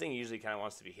this thing usually kind of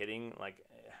wants to be hitting, like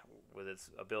with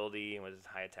its ability and with its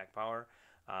high attack power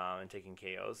and taking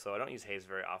KOs. So I don't use Haze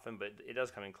very often, but it does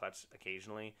come in clutch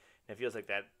occasionally. And it feels like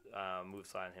that move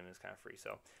slot on him is kind of free.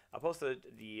 So I'll post the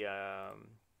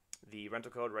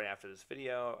rental code right after this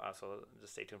video, so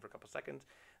just stay tuned for a couple seconds.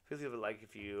 Please leave a like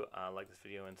if you like this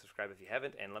video and subscribe if you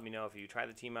haven't, and let me know if you try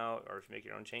the team out or if you make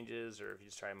your own changes or if you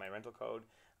just try my rental code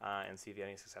and see if you have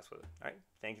any success with it. Alright,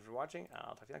 thank you for watching.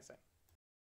 I'll talk to you next time.